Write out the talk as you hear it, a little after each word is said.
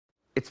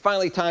It's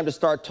finally time to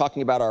start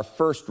talking about our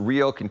first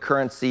real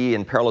concurrency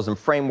and parallelism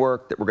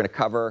framework that we're going to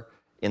cover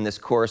in this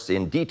course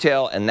in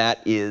detail, and that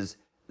is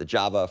the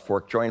Java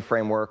fork join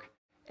framework.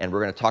 And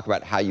we're going to talk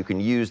about how you can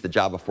use the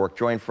Java fork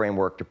join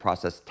framework to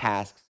process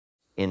tasks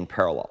in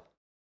parallel.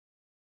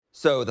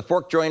 So the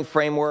fork join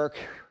framework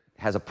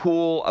has a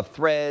pool of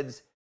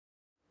threads,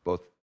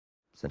 both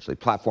essentially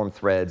platform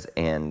threads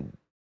and,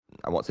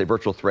 I won't say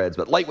virtual threads,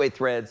 but lightweight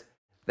threads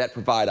that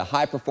provide a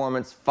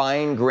high-performance,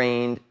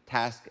 fine-grained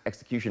task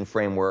execution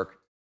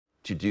framework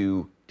to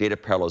do data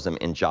parallelism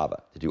in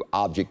Java, to do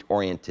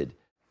object-oriented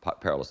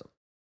parallelism.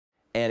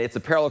 And it's a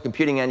parallel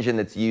computing engine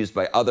that's used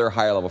by other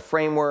higher-level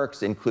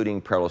frameworks, including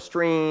parallel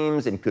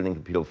streams, including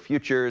computable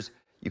futures.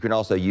 You can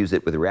also use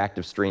it with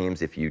reactive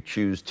streams if you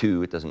choose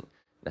to. It doesn't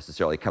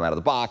necessarily come out of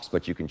the box,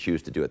 but you can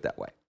choose to do it that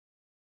way.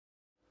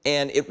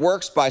 And it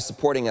works by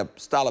supporting a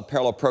style of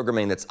parallel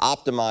programming that's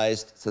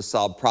optimized to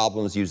solve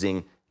problems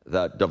using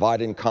the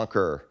divide and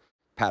conquer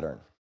pattern.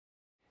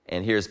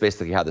 And here's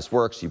basically how this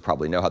works. You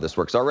probably know how this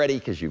works already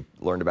because you've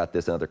learned about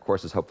this in other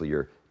courses, hopefully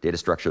your data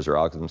structures or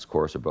algorithms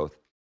course or both.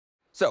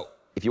 So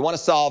if you want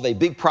to solve a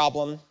big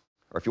problem,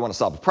 or if you want to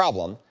solve a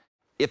problem,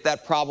 if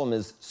that problem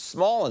is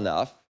small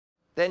enough,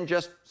 then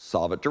just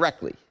solve it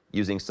directly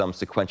using some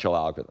sequential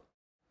algorithm.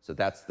 So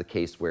that's the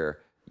case where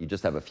you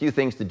just have a few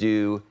things to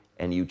do,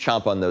 and you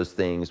chomp on those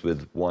things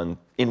with one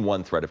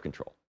thread of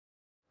control.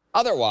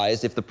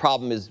 Otherwise, if the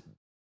problem is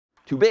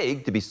too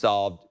big to be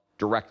solved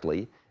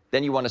directly,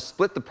 then you want to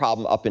split the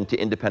problem up into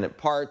independent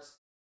parts,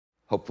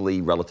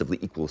 hopefully relatively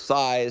equal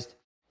sized.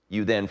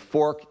 You then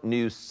fork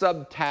new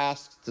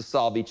subtasks to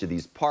solve each of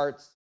these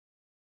parts.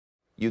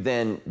 You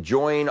then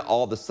join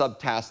all the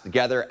subtasks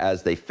together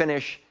as they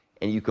finish,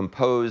 and you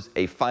compose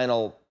a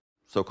final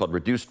so-called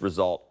reduced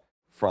result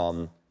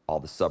from all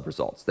the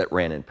sub-results that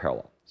ran in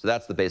parallel. So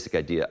that's the basic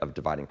idea of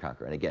divide and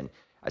conquer. And again,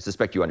 I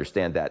suspect you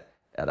understand that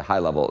at a high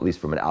level, at least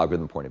from an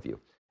algorithm point of view.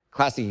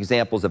 Classic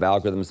examples of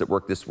algorithms that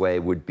work this way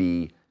would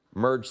be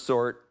merge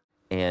sort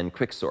and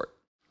quick sort,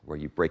 where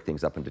you break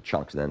things up into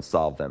chunks and then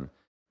solve them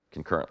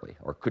concurrently,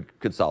 or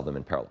could solve them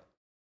in parallel.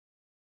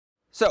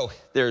 So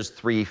there's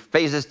three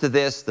phases to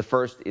this. The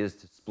first is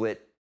to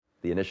split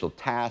the initial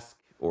task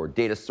or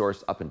data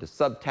source up into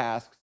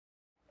subtasks.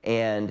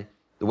 And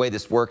the way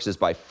this works is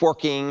by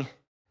forking.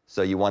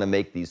 So you want to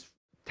make these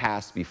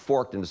tasks be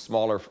forked into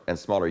smaller and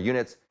smaller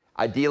units.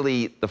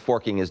 Ideally, the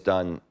forking is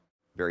done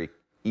very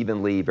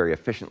evenly, very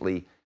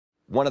efficiently.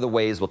 One of the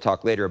ways we'll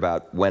talk later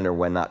about when or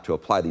when not to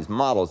apply these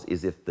models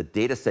is if the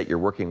data set you're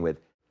working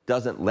with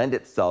doesn't lend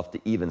itself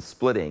to even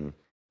splitting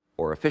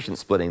or efficient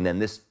splitting, then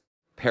this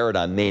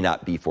paradigm may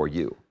not be for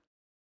you.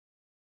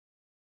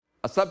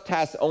 A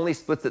subtask only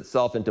splits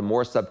itself into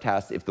more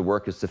subtasks if the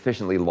work is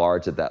sufficiently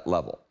large at that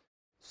level.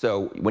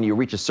 So when you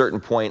reach a certain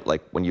point,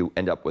 like when you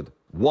end up with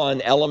one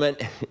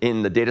element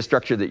in the data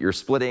structure that you're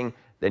splitting,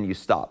 then you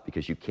stop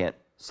because you can't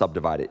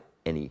subdivide it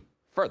any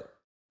further.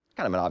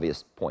 Kind of an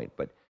obvious point,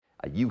 but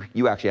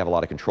you actually have a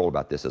lot of control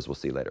about this, as we'll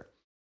see later.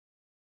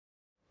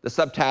 The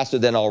subtasks are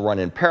then all run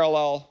in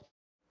parallel.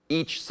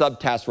 Each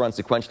subtask runs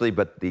sequentially,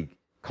 but the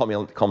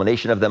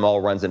culmination of them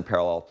all runs in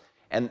parallel.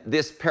 And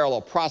this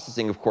parallel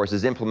processing, of course,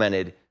 is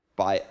implemented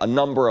by a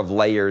number of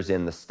layers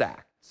in the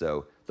stack.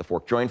 So the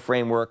fork join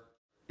framework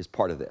is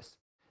part of this.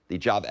 The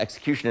Java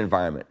execution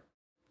environment,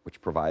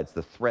 which provides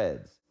the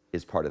threads,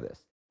 is part of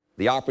this.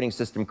 The operating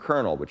system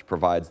kernel, which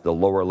provides the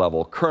lower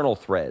level kernel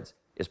threads,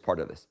 is part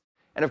of this.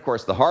 And of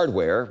course, the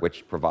hardware,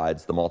 which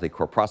provides the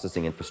multi-core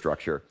processing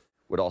infrastructure,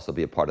 would also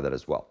be a part of that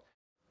as well.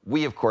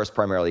 We, of course,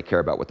 primarily care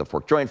about what the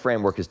fork join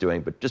framework is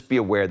doing, but just be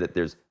aware that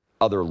there's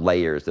other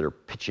layers that are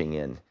pitching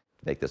in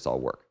to make this all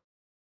work.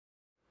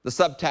 The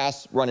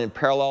subtasks run in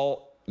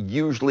parallel,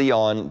 usually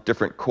on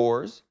different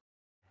cores.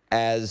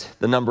 As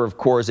the number of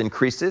cores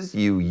increases,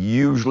 you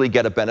usually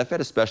get a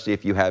benefit, especially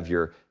if you have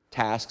your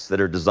tasks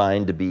that are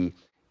designed to be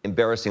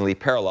embarrassingly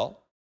parallel.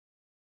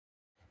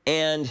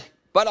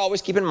 But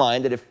always keep in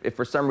mind that if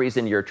for some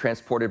reason you're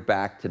transported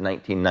back to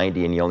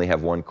 1990 and you only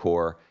have one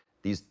core,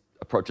 these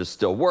approaches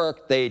still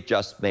work. They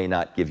just may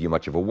not give you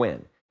much of a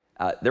win.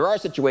 There are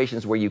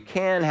situations where you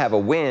can have a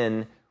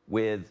win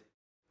with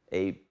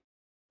a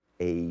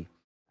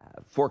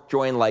fork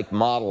join-like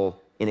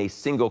model in a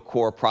single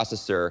core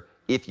processor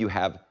if you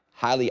have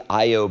highly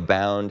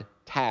I/O-bound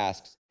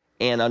tasks,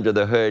 and under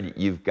the hood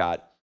you've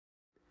got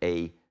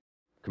a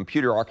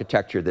computer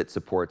architecture that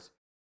supports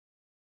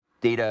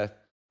data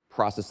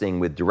processing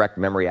with direct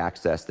memory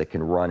access that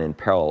can run in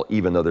parallel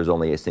even though there's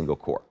only a single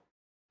core.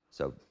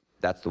 So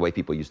that's the way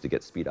people used to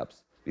get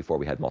speed-ups before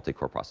we had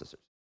multi-core processors.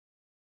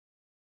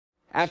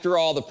 After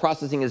all, the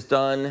processing is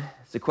done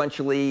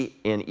sequentially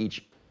in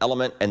each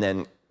element, and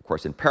then, of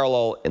course, in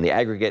parallel, in the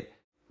aggregate,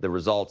 the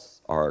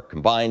results are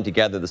combined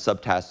together. The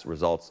subtask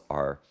results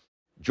are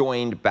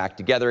joined back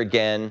together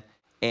again.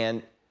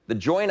 And the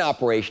join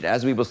operation,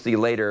 as we will see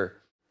later,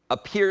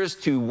 appears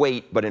to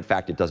wait, but in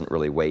fact, it doesn't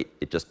really wait.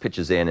 It just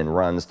pitches in and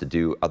runs to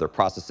do other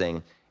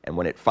processing. And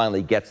when it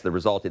finally gets the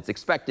result it's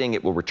expecting,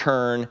 it will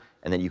return,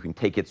 and then you can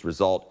take its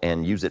result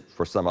and use it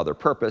for some other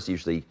purpose,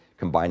 usually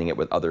combining it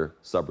with other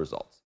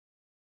subresults.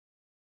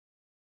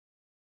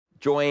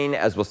 Join,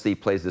 as we'll see,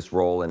 plays this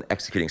role in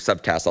executing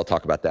subtasks. I'll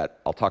talk about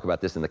that. I'll talk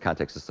about this in the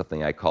context of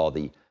something I call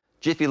the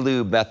Jiffy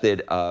Lube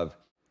method of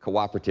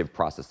cooperative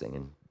processing,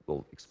 and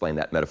we'll explain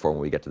that metaphor when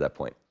we get to that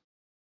point.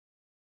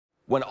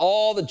 When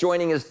all the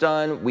joining is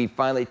done, we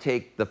finally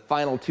take the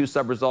final two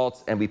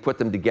subresults and we put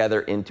them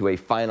together into a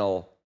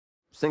final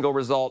single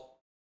result,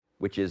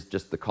 which is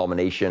just the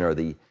culmination or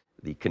the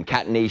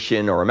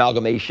concatenation or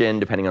amalgamation,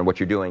 depending on what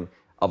you're doing,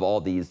 of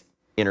all these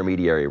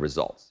intermediary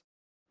results.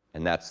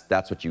 And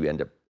that's what you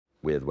end up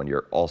with when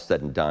you're all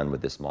said and done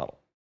with this model.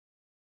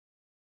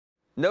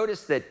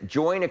 Notice that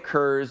join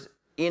occurs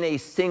in a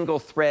single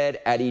thread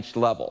at each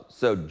level.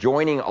 So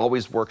joining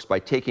always works by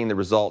taking the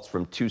results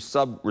from two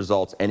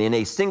sub-results and in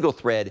a single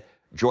thread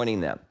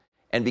joining them.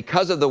 And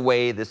because of the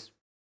way this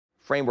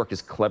framework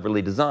is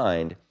cleverly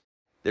designed,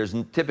 there's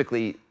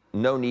typically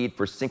no need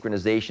for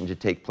synchronization to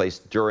take place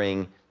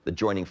during the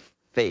joining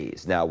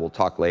phase. Now, we'll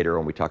talk later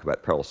when we talk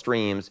about parallel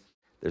streams.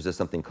 There's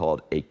something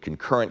called a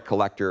concurrent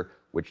collector,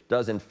 which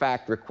does in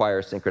fact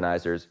require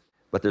synchronizers,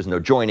 but there's no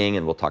joining,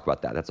 and we'll talk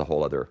about that. That's a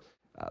whole other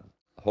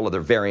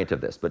variant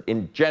of this. But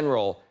in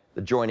general,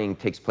 the joining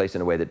takes place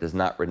in a way that does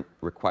not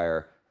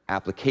require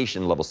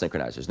application-level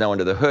synchronizers. Now,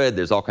 under the hood,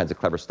 there's all kinds of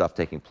clever stuff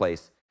taking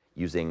place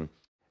using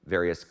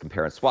various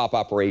compare and swap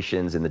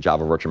operations in the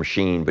Java virtual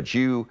machine, but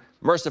you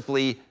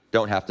mercifully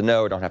don't have to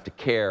know, don't have to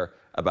care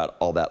about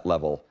all that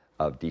level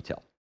of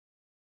detail.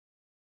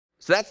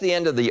 So that's the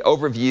end of the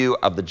overview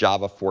of the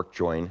Java fork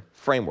join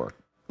framework.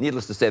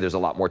 Needless to say, there's a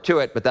lot more to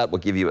it, but that will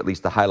give you at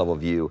least a high-level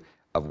view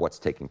of what's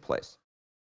taking place.